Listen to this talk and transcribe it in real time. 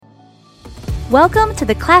Welcome to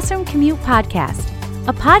the Classroom Commute Podcast,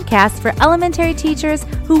 a podcast for elementary teachers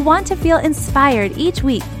who want to feel inspired each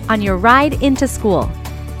week on your ride into school.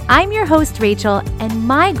 I'm your host, Rachel, and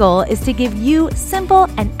my goal is to give you simple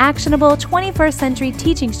and actionable 21st century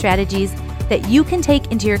teaching strategies that you can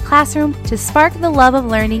take into your classroom to spark the love of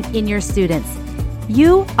learning in your students.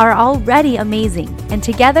 You are already amazing, and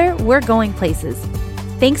together we're going places.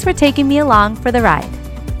 Thanks for taking me along for the ride.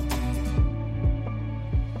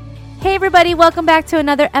 Hey everybody, welcome back to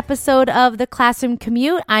another episode of the Classroom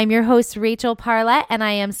Commute. I'm your host, Rachel Parlett, and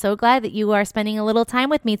I am so glad that you are spending a little time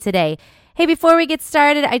with me today. Hey, before we get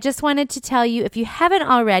started, I just wanted to tell you, if you haven't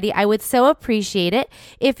already, I would so appreciate it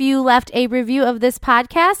if you left a review of this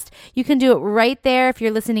podcast. You can do it right there. If you're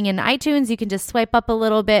listening in iTunes, you can just swipe up a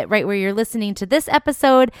little bit right where you're listening to this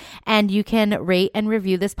episode, and you can rate and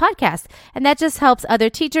review this podcast. And that just helps other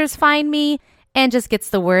teachers find me and just gets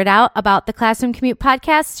the word out about the Classroom Commute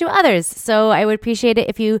podcast to others. So I would appreciate it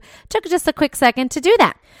if you took just a quick second to do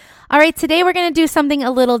that. All right, today we're going to do something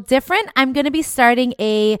a little different. I'm going to be starting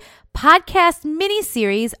a podcast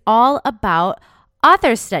mini-series all about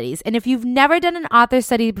author studies. And if you've never done an author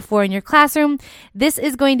study before in your classroom, this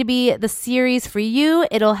is going to be the series for you.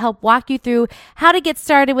 It'll help walk you through how to get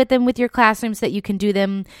started with them with your classroom so that you can do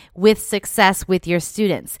them with success with your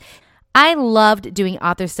students. I loved doing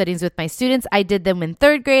author studies with my students. I did them in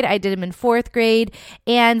 3rd grade. I did them in 4th grade.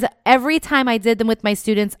 And every time I did them with my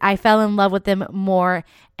students, I fell in love with them more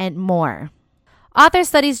and more. Author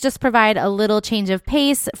studies just provide a little change of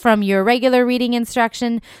pace from your regular reading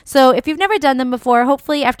instruction. So if you've never done them before,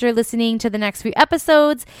 hopefully after listening to the next few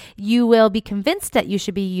episodes, you will be convinced that you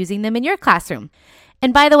should be using them in your classroom.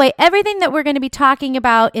 And by the way, everything that we're going to be talking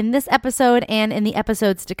about in this episode and in the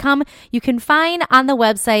episodes to come, you can find on the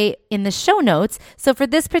website in the show notes. So for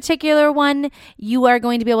this particular one, you are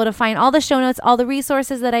going to be able to find all the show notes, all the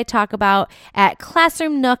resources that I talk about at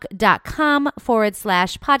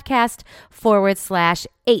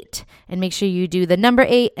classroomnook.com/podcast/8. And make sure you do the number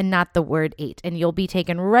 8 and not the word 8. And you'll be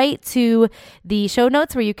taken right to the show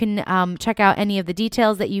notes where you can check out any of the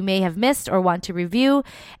details that you may have missed or want to review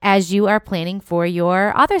as you are planning for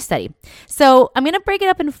your author study. So I'm going to break it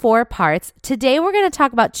up in 4 parts. Today we're going to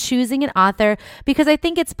talk about choosing an author because I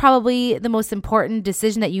think it's probably the most important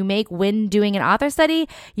decision that you make when doing an author study.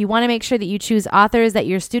 You want to make sure that you choose authors that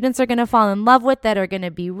your students are going to fall in love with, that are going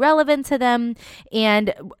to be relevant to them,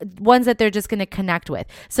 and ones that they're just going to connect with.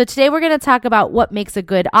 So today we're going to talk about what makes a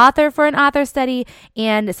good author for an author study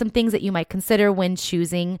and some things that you might consider when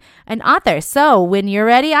choosing an author. So when you're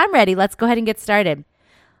ready, I'm ready. Let's go ahead and get started.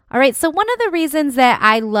 All right, so one of the reasons that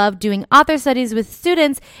I love doing author studies with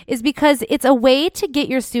students is because it's a way to get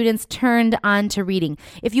your students turned on to reading.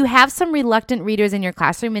 If you have some reluctant readers in your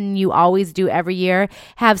classroom, and you always do every year,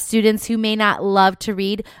 have students who may not love to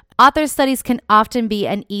read, author studies can often be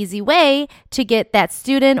an easy way to get that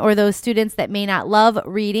student or those students that may not love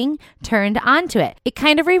reading turned onto it. It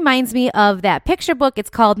kind of reminds me of that picture book.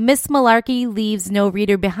 It's called Miss Malarkey Leaves No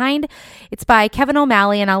Reader Behind. It's by Kevin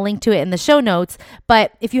O'Malley, and I'll link to it in the show notes.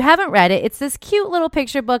 But if you haven't read it, it's this cute little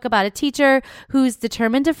picture book about a teacher who's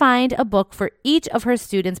determined to find a book for each of her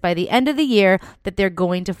students by the end of the year that they're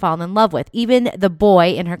going to fall in love with, even the boy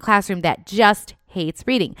in her classroom that just hates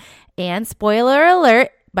reading. And spoiler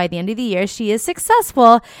alert, by the end of the year, she is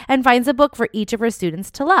successful and finds a book for each of her students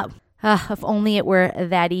to love. If only it were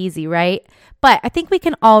that easy, right? But I think we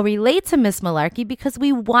can all relate to Miss Malarkey because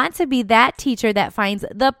we want to be that teacher that finds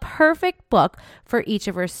the perfect book for each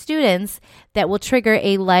of her students that will trigger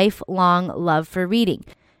a lifelong love for reading.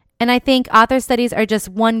 And I think author studies are just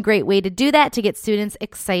one great way to do that, to get students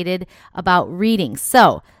excited about reading.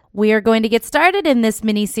 So we are going to get started in this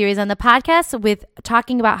mini-series on the podcast with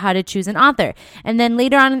talking about how to choose an author. And then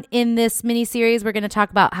later on in this mini-series, we're going to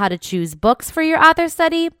talk about how to choose books for your author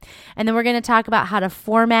study. And then we're going to talk about how to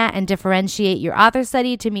format and differentiate your author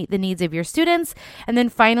study to meet the needs of your students. And then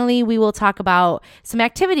finally, we will talk about some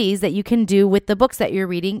activities that you can do with the books that you're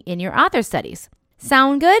reading in your author studies.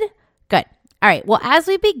 Sound good? Good. All right, well, as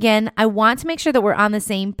we begin, I want to make sure that we're on the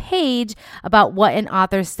same page about what an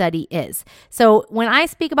author study is. So when I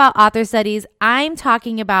speak about author studies, I'm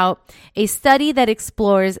talking about a study that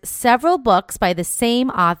explores several books by the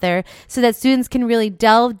same author so that students can really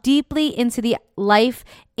delve deeply into the life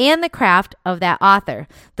and the craft of that author.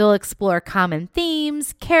 They'll explore common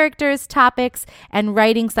themes, characters, topics, and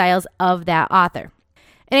writing styles of that author.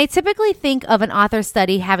 And I typically think of an author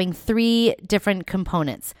study having 3 different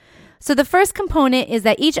components. So the first component is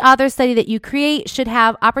that each author study that you create should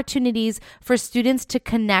have opportunities for students to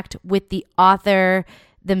connect with the author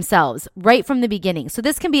themselves right from the beginning. So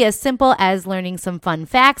this can be as simple as learning some fun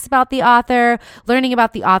facts about the author, learning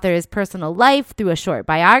about the author's personal life through a short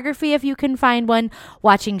biography if you can find one,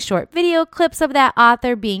 watching short video clips of that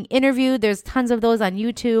author being interviewed. There's tons of those on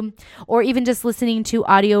YouTube, or even just listening to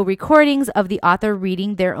audio recordings of the author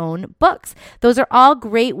reading their own books. Those are all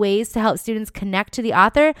great ways to help students connect to the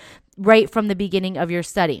author right from the beginning of your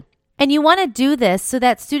study. And you want to do this so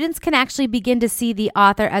that students can actually begin to see the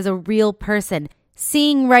author as a real person.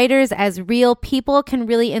 Seeing writers as real people can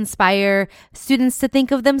really inspire students to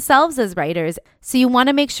think of themselves as writers. So you want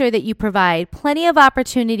to make sure that you provide plenty of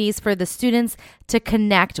opportunities for the students to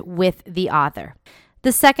connect with the author.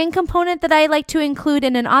 The second component that I like to include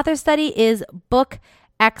in an author study is book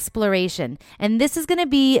exploration. And this is going to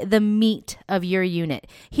be the meat of your unit.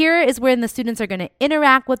 Here is when the students are going to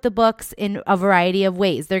interact with the books in a variety of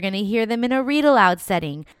ways. They're going to hear them in a read aloud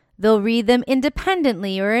setting. They'll read them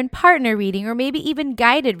independently or in partner reading or maybe even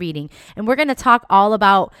guided reading. And we're going to talk all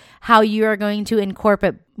about how you are going to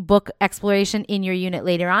incorporate book exploration in your unit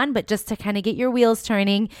later on. But just to kind of get your wheels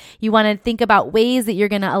turning, you want to think about ways that you're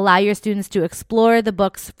going to allow your students to explore the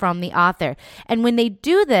books from the author. And when they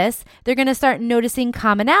do this, they're going to start noticing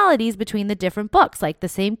commonalities between the different books, like the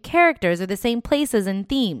same characters or the same places and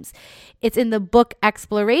themes. It's in the book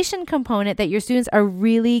exploration component that your students are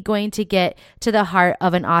really going to get to the heart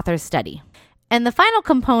of an author study. And the final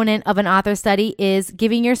component of an author study is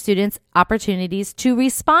giving your students opportunities to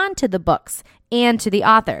respond to the books and to the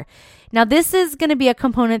author. Now, this is going to be a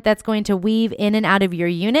component that's going to weave in and out of your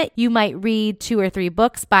unit. You might read 2 or 3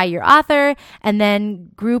 books by your author and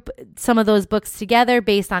then group some of those books together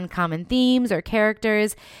based on common themes or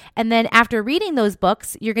characters. And then after reading those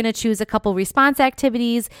books, you're going to choose a couple response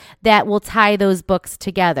activities that will tie those books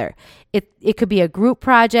together. It could be a group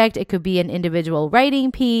project. It could be an individual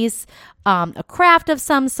writing piece, a craft of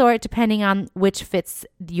some sort, depending on which fits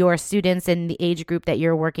your students and the age group that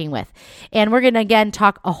you're working with. And we're going to, again,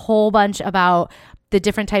 talk a whole bunch about the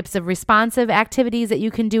different types of responsive activities that you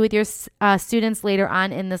can do with your students later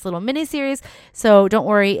on in this little mini series. So don't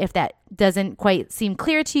worry if that doesn't quite seem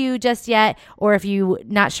clear to you just yet, or if you're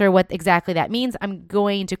not sure what exactly that means. I'm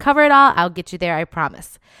going to cover it all. I'll get you there, I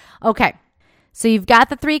promise. Okay. So you've got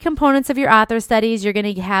the 3 components of your author studies. You're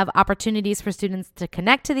going to have opportunities for students to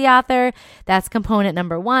connect to the author. That's component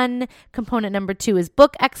number 1. Component number 2 is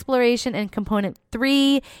book exploration. And component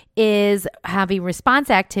 3 is having response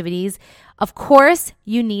activities. Of course,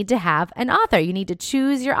 you need to have an author. You need to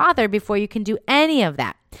choose your author before you can do any of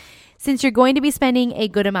that. Since you're going to be spending a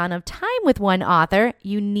good amount of time with one author,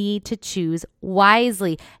 you need to choose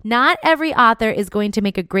wisely. Not every author is going to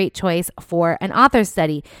make a great choice for an author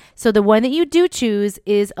study. So the one that you do choose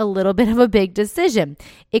is a little bit of a big decision.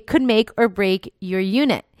 It could make or break your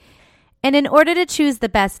unit. And in order to choose the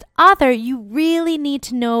best author, you really need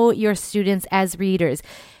to know your students as readers.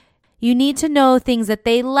 You need to know things that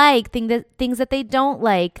they like, things that they don't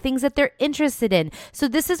like, things that they're interested in. So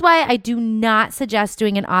this is why I do not suggest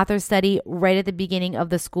doing an author study right at the beginning of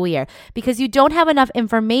the school year, because you don't have enough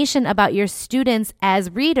information about your students as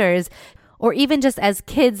readers, or even just as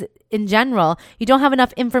kids in general. You don't have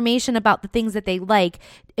enough information about the things that they like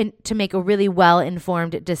to make a really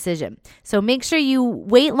well-informed decision. So make sure you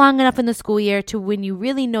wait long enough in the school year to when you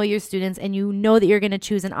really know your students and you know that you're going to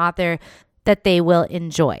choose an author that they will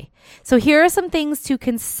enjoy. So here are some things to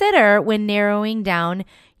consider when narrowing down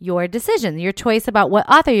your decision, your choice about what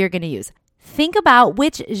author you're going to use. Think about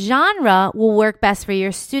which genre will work best for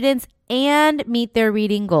your students and meet their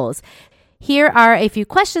reading goals. Here are a few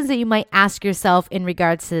questions that you might ask yourself in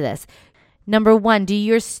regards to this. Number 1, do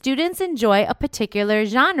your students enjoy a particular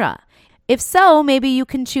genre? If so, maybe you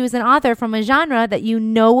can choose an author from a genre that you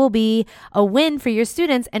know will be a win for your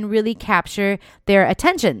students and really capture their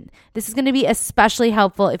attention. This is going to be especially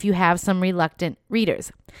helpful if you have some reluctant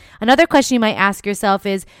readers. Another question you might ask yourself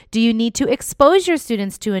is, do you need to expose your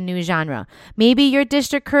students to a new genre? Maybe your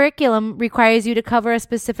district curriculum requires you to cover a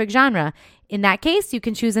specific genre. In that case, you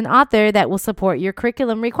can choose an author that will support your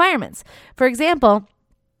curriculum requirements. For example,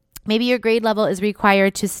 maybe your grade level is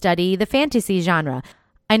required to study the fantasy genre.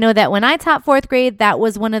 I know that when I taught 4th grade, that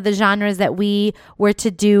was one of the genres that we were to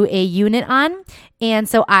do a unit on. And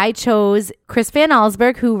so I chose Chris Van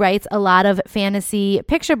Allsburg, who writes a lot of fantasy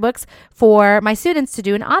picture books, for my students to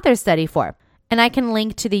do an author study for. And I can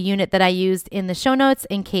link to the unit that I used in the show notes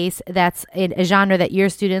in case that's a genre that your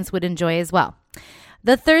students would enjoy as well.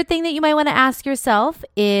 The third thing that you might want to ask yourself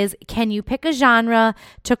is, can you pick a genre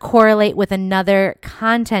to correlate with another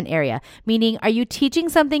content area? Meaning, are you teaching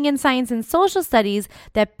something in science and social studies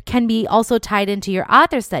that can be also tied into your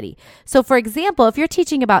author study? So for example, if you're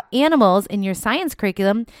teaching about animals in your science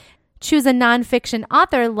curriculum, choose a nonfiction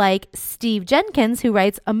author like Steve Jenkins, who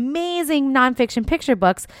writes amazing nonfiction picture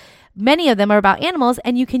books. Many of them are about animals,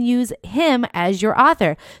 and you can use him as your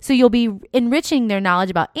author. So you'll be enriching their knowledge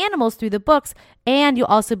about animals through the books, and you'll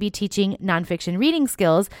also be teaching nonfiction reading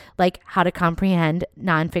skills like how to comprehend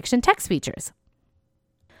nonfiction text features.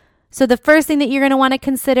 So the first thing that you're going to want to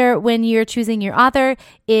consider when you're choosing your author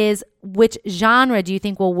is which genre do you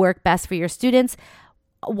think will work best for your students,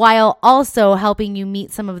 while also helping you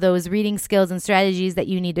meet some of those reading skills and strategies that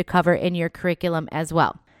you need to cover in your curriculum as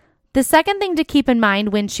well. The second thing to keep in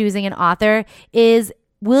mind when choosing an author is,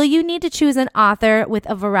 will you need to choose an author with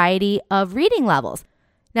a variety of reading levels?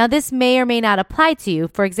 Now, this may or may not apply to you.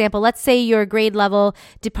 For example, let's say your grade level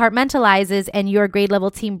departmentalizes and your grade level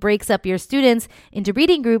team breaks up your students into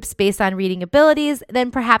reading groups based on reading abilities. Then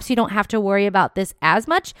perhaps you don't have to worry about this as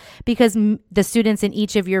much because the students in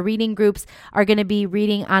each of your reading groups are going to be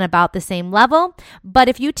reading on about the same level. But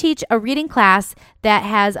if you teach a reading class that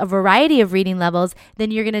has a variety of reading levels, then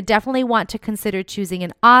you're going to definitely want to consider choosing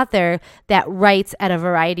an author that writes at a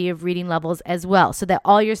variety of reading levels as well, so that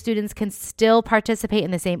all your students can still participate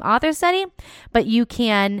in the same author study, but you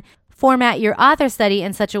can format your author study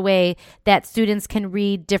in such a way that students can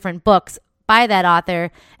read different books by that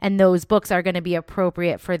author, and those books are going to be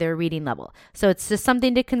appropriate for their reading level. So it's just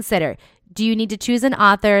something to consider. Do you need to choose an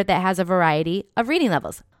author that has a variety of reading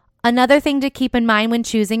levels? Another thing to keep in mind when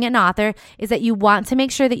choosing an author is that you want to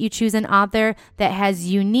make sure that you choose an author that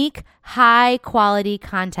has unique, high quality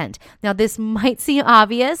content. Now, this might seem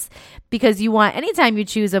obvious because you want, anytime you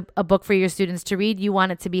choose a book for your students to read, you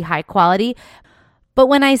want it to be high quality. But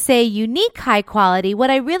when I say unique high quality, what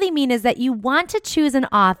I really mean is that you want to choose an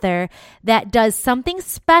author that does something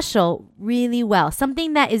special really well,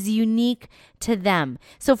 something that is unique to them.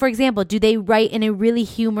 So for example, do they write in a really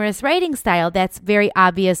humorous writing style that's very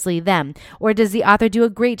obviously them? Or does the author do a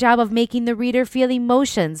great job of making the reader feel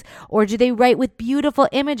emotions? Or do they write with beautiful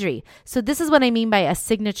imagery? So this is what I mean by a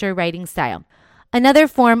signature writing style. Another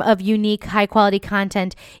form of unique, high-quality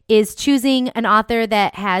content is choosing an author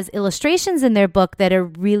that has illustrations in their book that are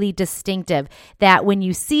really distinctive, that when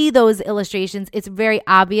you see those illustrations, it's very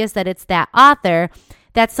obvious that it's that author.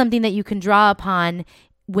 That's something that you can draw upon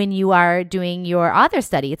when you are doing your author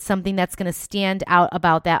study. It's something that's going to stand out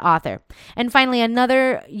about that author. And finally,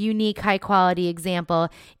 another unique, high-quality example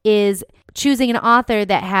is choosing an author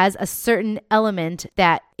that has a certain element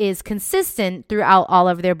that is consistent throughout all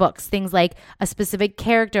of their books. Things like a specific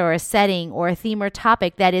character or a setting or a theme or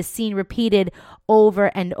topic that is seen repeated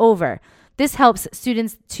over and over. This helps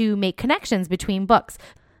students to make connections between books.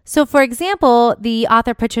 So for example, the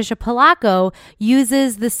author Patricia Polacco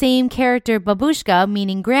uses the same character babushka,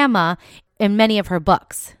 meaning grandma, in many of her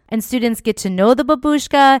books. And students get to know the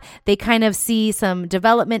babushka. They kind of see some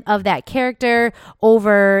development of that character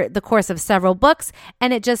over the course of several books.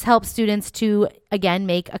 And it just helps students to, again,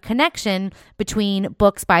 make a connection between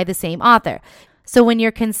books by the same author. So when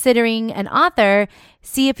you're considering an author,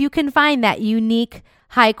 see if you can find that unique,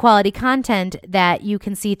 high quality content that you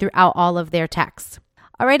can see throughout all of their texts.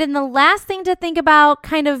 All right, and the last thing to think about,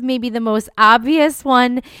 kind of maybe the most obvious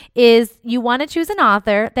one, is you want to choose an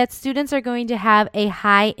author that students are going to have a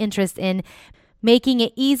high interest in, making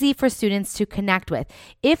it easy for students to connect with.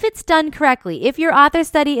 If it's done correctly, if your author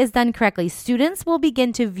study is done correctly, students will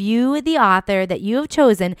begin to view the author that you have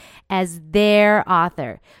chosen as their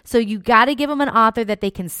author. So you got to give them an author that they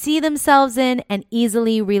can see themselves in and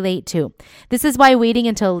easily relate to. This is why waiting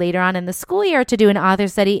until later on in the school year to do an author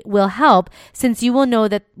study will help, since you will know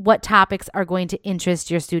that what topics are going to interest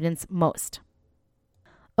your students most.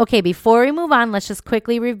 Okay, before we move on, let's just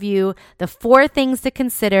quickly review the 4 things to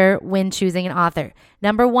consider when choosing an author.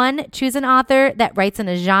 Number 1, choose an author that writes in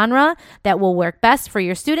a genre that will work best for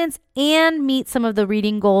your students and meet some of the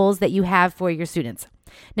reading goals that you have for your students.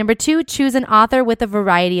 Number 2, choose an author with a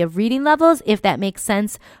variety of reading levels, if that makes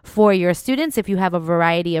sense for your students, if you have a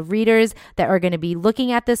variety of readers that are going to be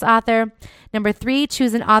looking at this author. Number 3,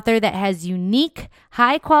 choose an author that has unique,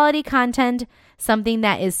 high-quality content, something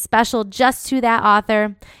that is special just to that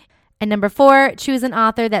author. And number 4, choose an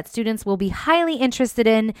author that students will be highly interested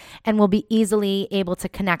in and will be easily able to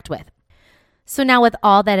connect with. So now with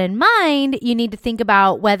all that in mind, you need to think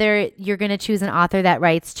about whether you're going to choose an author that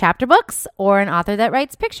writes chapter books or an author that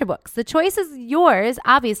writes picture books. The choice is yours,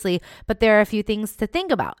 obviously, but there are a few things to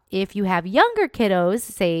think about. If you have younger kiddos,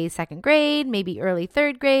 say 2nd grade, maybe early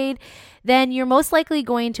 3rd grade, then you're most likely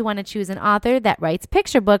going to want to choose an author that writes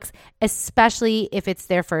picture books, especially if it's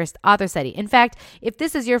their first author study. In fact, if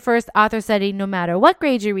this is your first author study, no matter what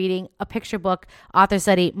grade you're reading, a picture book author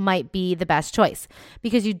study might be the best choice,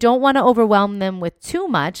 because you don't want to overwhelm overwhelm them with too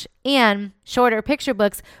much, and shorter picture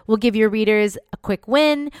books will give your readers a quick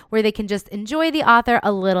win where they can just enjoy the author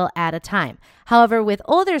a little at a time. However, with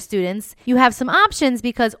older students, you have some options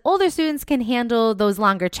because older students can handle those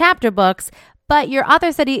longer chapter books, but your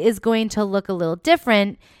author study is going to look a little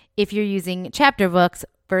different if you're using chapter books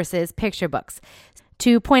versus picture books.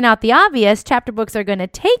 To point out the obvious, chapter books are going to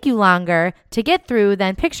take you longer to get through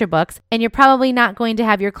than picture books, and you're probably not going to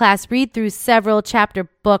have your class read through several chapter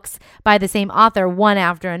books by the same author one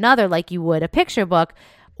after another like you would a picture book,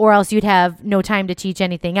 or else you'd have no time to teach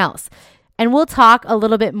anything else. And we'll talk a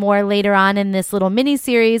little bit more later on in this little mini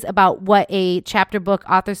series about what a chapter book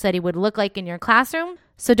author study would look like in your classroom.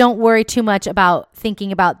 So don't worry too much about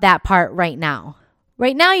thinking about that part right now.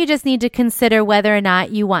 Right now, you just need to consider whether or not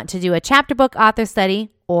you want to do a chapter book author study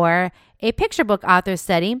or a picture book author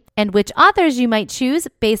study, and which authors you might choose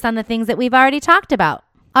based on the things that we've already talked about.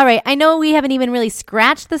 All right, I know we haven't even really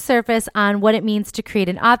scratched the surface on what it means to create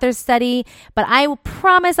an author study, but I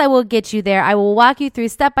promise I will get you there. I will walk you through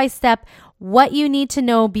step by step what you need to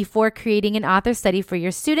know before creating an author study for your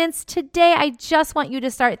students. Today, I just want you to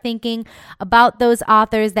start thinking about those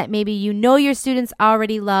authors that maybe you know your students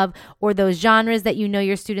already love, or those genres that you know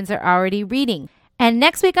your students are already reading. And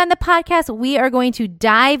next week on the podcast, we are going to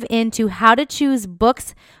dive into how to choose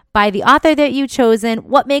books by the author that you've chosen,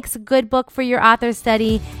 what makes a good book for your author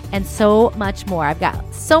study, and so much more. I've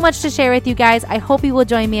got so much to share with you guys. I hope you will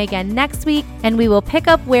join me again next week, and we will pick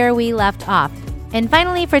up where we left off. And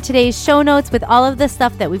finally, for today's show notes with all of the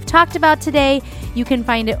stuff that we've talked about today, you can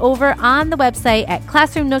find it over on the website at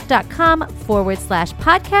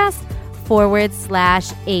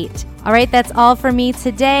classroomnook.com/podcast/8. All right, that's all for me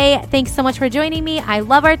today. Thanks so much for joining me. I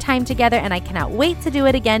love our time together, and I cannot wait to do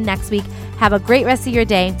it again next week. Have a great rest of your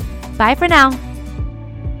day. Bye for now.